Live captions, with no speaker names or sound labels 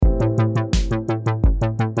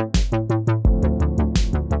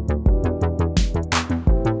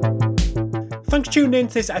tuned in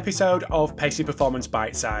to this episode of Pacey Performance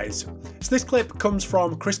Bite Size. So this clip comes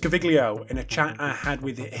from Chris Caviglio in a chat I had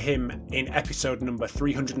with him in episode number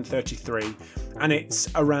 333, and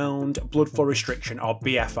it's around blood flow restriction, or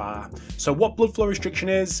BFR. So what blood flow restriction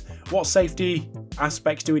is, what safety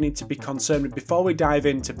aspects do we need to be concerned with before we dive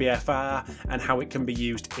into BFR, and how it can be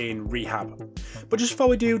used in rehab. But just before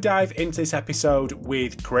we do dive into this episode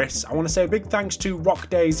with Chris, I want to say a big thanks to Rock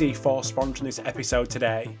Daisy for sponsoring this episode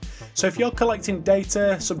today. So if you're collecting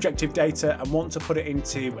data, subjective data, and want to put it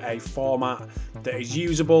into a format that is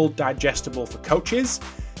usable, digestible for coaches,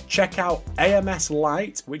 check out AMS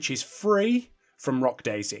Lite, which is free from Rock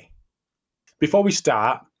Daisy. Before we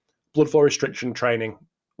start, blood flow restriction training,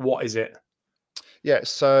 what is it? Yeah,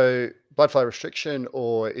 so blood flow restriction,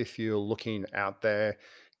 or if you're looking out there,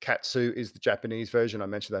 KAATSU is the Japanese version. I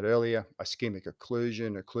mentioned that earlier. Ischemic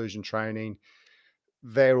occlusion training.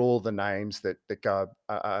 They're all the names that go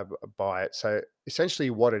by it. So essentially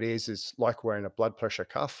what it is like wearing a blood pressure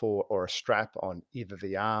cuff or a strap on either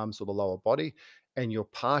the arms or the lower body, and you're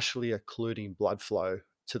partially occluding blood flow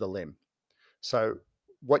to the limb. So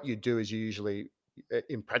what you do is you usually,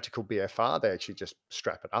 in practical BFR, they actually just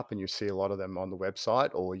strap it up, and you see a lot of them on the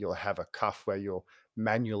website, or you'll have a cuff where you'll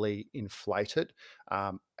manually inflate it.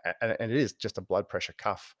 And it is just a blood pressure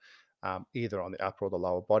cuff, either on the upper or the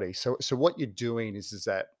lower body. So what you're doing is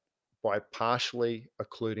that by partially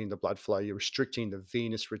occluding the blood flow, you're restricting the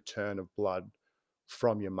venous return of blood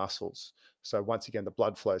from your muscles. So once again, the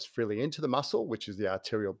blood flows freely into the muscle, which is the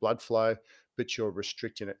arterial blood flow, but you're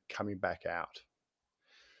restricting it coming back out.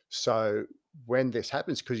 So when this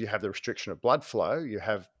happens, because you have the restriction of blood flow, you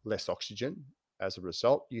have less oxygen. As a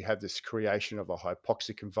result, you have this creation of a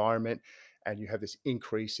hypoxic environment, and you have this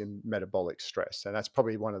increase in metabolic stress. And that's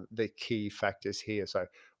probably one of the key factors here. So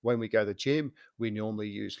when we go to the gym, we normally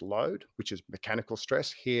use load, which is mechanical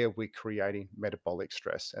stress. Here, we're creating metabolic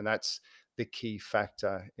stress. And that's the key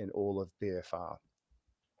factor in all of BFR.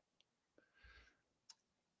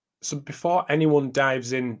 So before anyone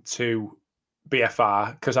dives into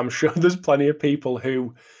BFR, because I'm sure there's plenty of people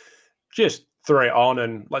who just throw it on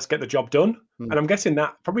and let's get the job done. And I'm guessing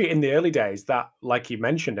that probably in the early days, that, like you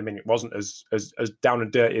mentioned, I mean, it wasn't as down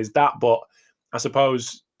and dirty as that, but I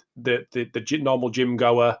suppose the normal gym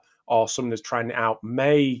goer or someone that's trying it out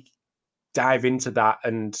may dive into that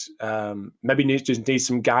and maybe just need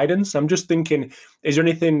some guidance. I'm just thinking, is there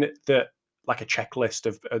anything that, like a checklist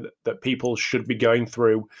of that people should be going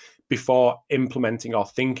through before implementing or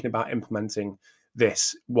thinking about implementing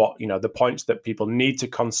this? What, the points that people need to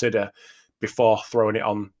consider before throwing it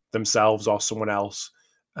on themselves or someone else,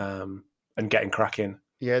 and getting cracking?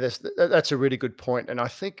 Yeah, that's a really good point. And I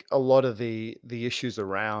think a lot of the issues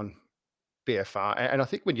around BFR, and I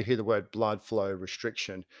think when you hear the word blood flow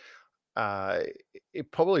restriction,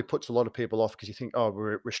 it probably puts a lot of people off, because you think, oh,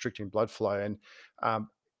 we're restricting blood flow. And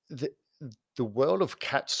the the world of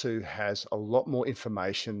KAATSU has a lot more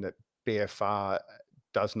information that BFR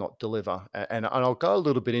does not deliver. And I'll go a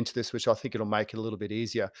little bit into this, which I think it'll make it a little bit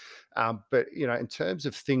easier. But in terms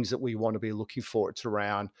of things that we want to be looking for, it's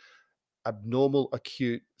around abnormal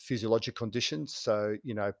acute physiologic conditions. So,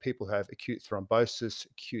 people have acute thrombosis,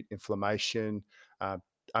 acute inflammation,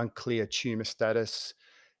 unclear tumor status,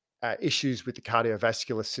 issues with the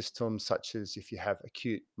cardiovascular system, such as if you have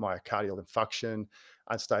acute myocardial infarction,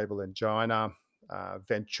 unstable angina,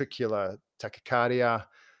 ventricular tachycardia,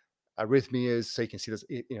 arrhythmias. So you can see there's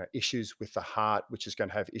issues with the heart, which is going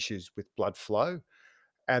to have issues with blood flow.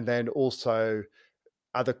 And then also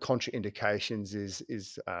other contraindications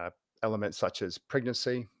is elements such as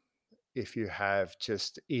pregnancy. If you have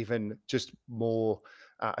just more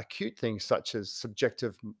acute things such as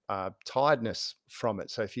subjective tiredness from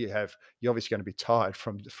it. So if you're obviously going to be tired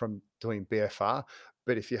from doing BFR,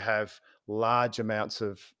 but if you have large amounts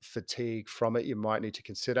of fatigue from it, you might need to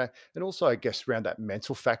consider. And also, I guess, around that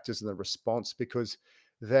mental factors and the response, because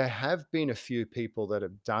there have been a few people that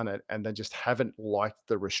have done it and they just haven't liked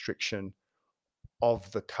the restriction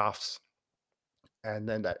of the cuffs and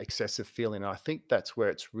then that excessive feeling. And I think that's where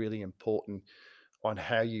it's really important on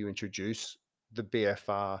how you introduce the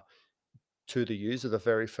BFR to the user the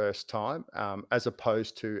very first time, as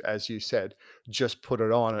opposed to, as you said, just put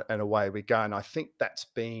it on and away we go. And I think that's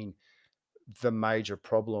been the major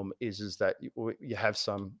problem is that you have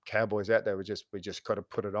some cowboys out there. We just got to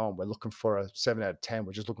put it on. We're looking for a 7 out of 10.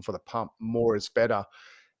 We're just looking for the pump. More is better,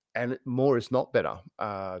 and more is not better.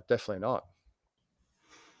 Definitely not.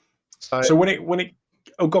 So when it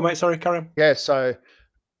oh, go on, mate. Sorry, carry on. Yeah. So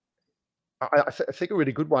I think a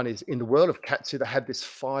really good one is in the world of Katsu, they have this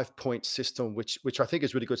 5-point system, which I think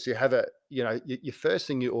is really good. So you have your first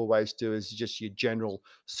thing you always do is just your general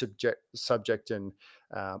subject and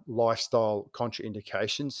lifestyle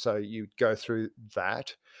contraindications. So you go through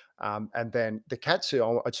that. And then the Katsu,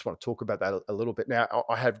 I just want to talk about that a little bit. Now,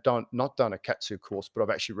 I have not done a Katsu course, but I've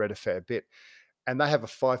actually read a fair bit. And they have a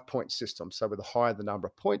 5-point system. So with the higher the number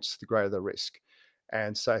of points, the greater the risk.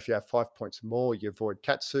 And so if you have 5 points more, you avoid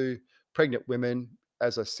Katsu. Pregnant women,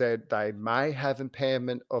 as I said, they may have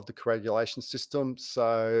impairment of the coagulation system,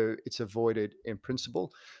 so it's avoided in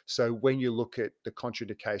principle. So when you look at the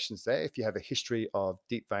contraindications there, if you have a history of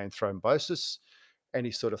deep vein thrombosis,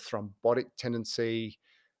 any sort of thrombotic tendency,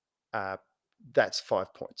 uh, that's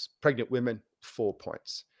 5 points. Pregnant women, 4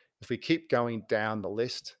 points. If we keep going down the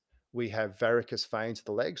list, we have varicose veins of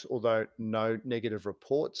the legs, although no negative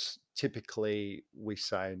reports. Typically, we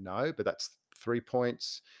say no, but that's 3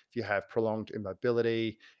 points. If you have prolonged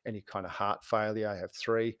immobility, any kind of heart failure, I have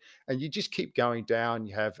three. And you just keep going down.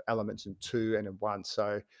 You have elements in two and in one.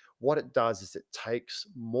 So what it does is it takes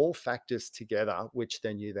more factors together, which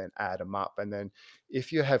then you then add them up. And then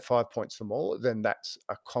if you have 5 points or more, then that's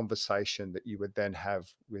a conversation that you would then have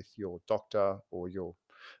with your doctor or your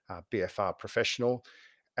BFR professional.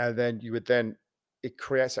 And then it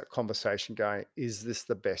creates that conversation going, is this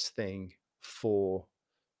the best thing for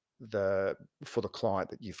the client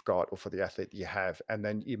that you've got or for the athlete that you have? And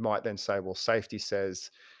then you might then say, well, safety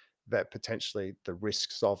says that potentially the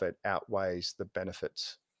risks of it outweighs the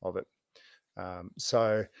benefits of it.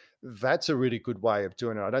 So that's a really good way of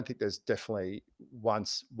doing it. I don't think there's definitely one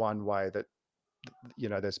way that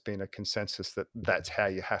there's been a consensus that that's how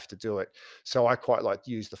you have to do it. So I quite like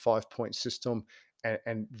to use the 5-point system,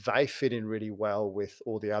 and they fit in really well with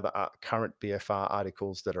all the other current BFR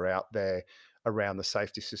articles that are out there around the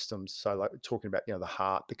safety systems. So like talking about the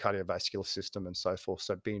heart, the cardiovascular system, and so forth.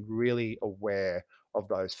 So being really aware of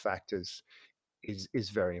those factors is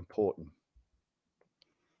very important.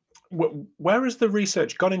 Where has the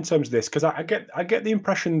research gone in terms of this? Because I get the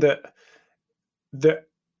impression that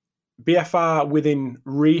BFR within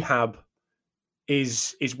rehab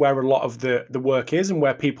is where a lot of the work is and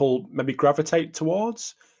where people maybe gravitate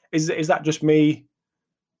towards. Is that just me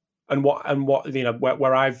and what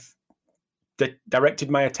where I've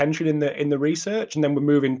directed my attention in the research, and then we're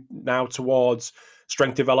moving now towards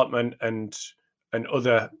strength development and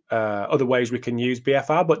other ways we can use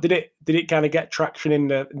BFR. But did it kind of get traction in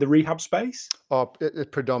the rehab space? Oh,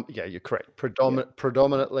 yeah, you're correct. Yeah.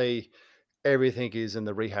 Predominantly, everything is in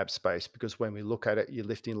the rehab space because when we look at it, you're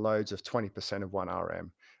lifting loads of 20% of 1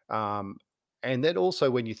 RM. And then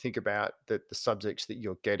also when you think about the subjects that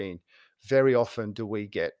you're getting, very often do we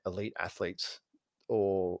get elite athletes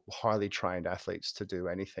or highly trained athletes to do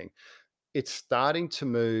anything. It's starting to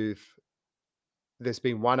move. There's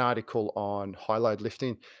been one article on high load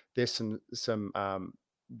lifting. There's some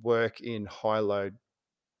work in high load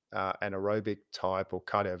anaerobic type or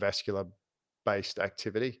cardiovascular based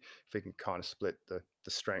activity, if we can kind of split the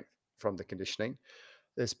strength from the conditioning.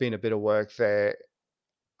 There's been a bit of work there.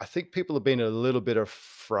 I think people have been a little bit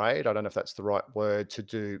afraid, I don't know if that's the right word, to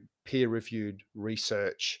do peer reviewed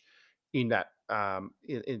research in that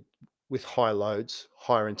with high loads,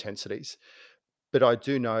 higher intensities. But I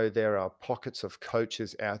do know there are pockets of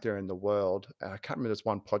coaches out there in the world. And I can't remember, there's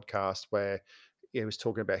one podcast where he was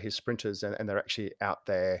talking about his sprinters and they're actually out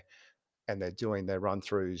there and they're doing their run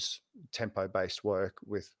throughs, tempo based work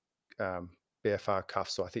with BFR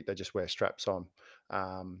cuffs. So I think they just wear straps on,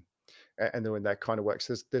 and doing that kind of work.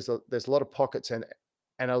 So there's a lot of pockets, and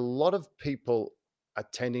a lot of people are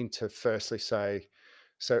tending to firstly say,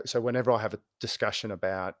 so whenever I have a discussion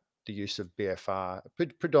about the use of BFR,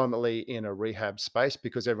 predominantly in a rehab space,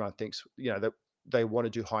 because everyone thinks that they want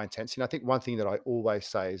to do high intensity. And I think one thing that I always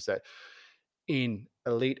say is that in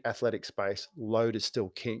elite athletic space, load is still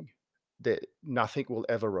king. That nothing will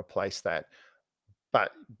ever replace that.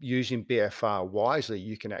 But using BFR wisely,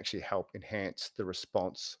 you can actually help enhance the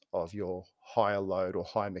response of your higher load or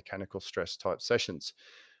high mechanical stress type sessions.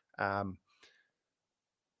 Um,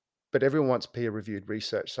 but everyone wants peer-reviewed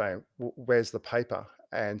research saying, where's the paper?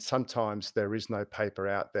 And sometimes there is no paper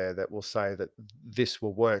out there that will say that this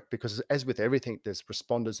will work, because as with everything, there's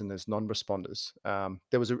responders and there's non-responders.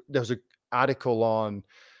 There was a article on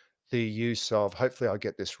the use of, hopefully I'll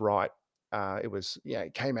get this right.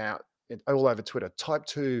 It came out all over Twitter. Type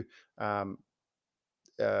 2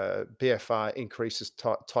 BFR increases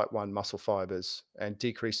type 1 muscle fibers and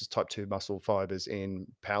decreases type 2 muscle fibers in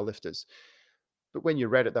powerlifters. But when you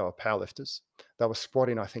read it, they were powerlifters. They were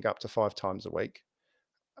squatting, I think, up to 5 times a week,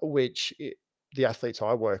 which the athletes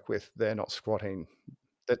I work with, they're not squatting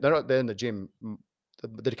they're not, they're in the gym.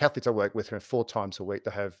 The decathletes I work with are 4 times a week.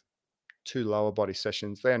 They have 2 lower body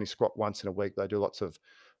sessions. They only squat once in a week. They do lots of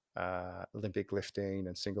Olympic lifting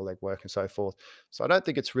and single leg work and so forth. So I don't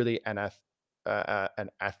think it's really an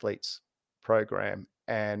athlete's program.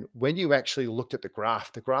 And when you actually looked at the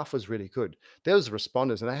graph was really good. There was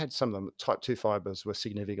responders, and they had some of them type 2 fibers were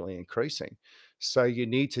significantly increasing. So you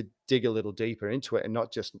need to dig a little deeper into it and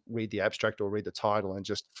not just read the abstract or read the title and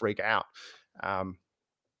just freak out. Um,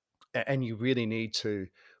 and you really need to,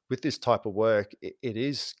 with this type of work, it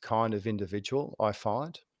is kind of individual, I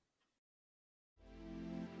find.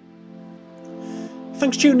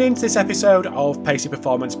 Thanks for tuning in to this episode of Pacey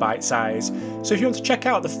Performance Bite Size. So if you want to check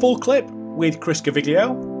out the full clip with Chris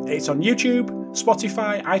Caviglio, it's on YouTube,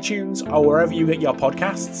 Spotify, iTunes, or wherever you get your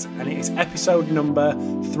podcasts, and it is episode number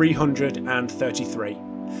 333.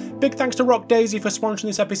 Big thanks to Rock Daisy for sponsoring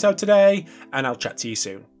this episode today, and I'll chat to you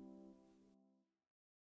soon.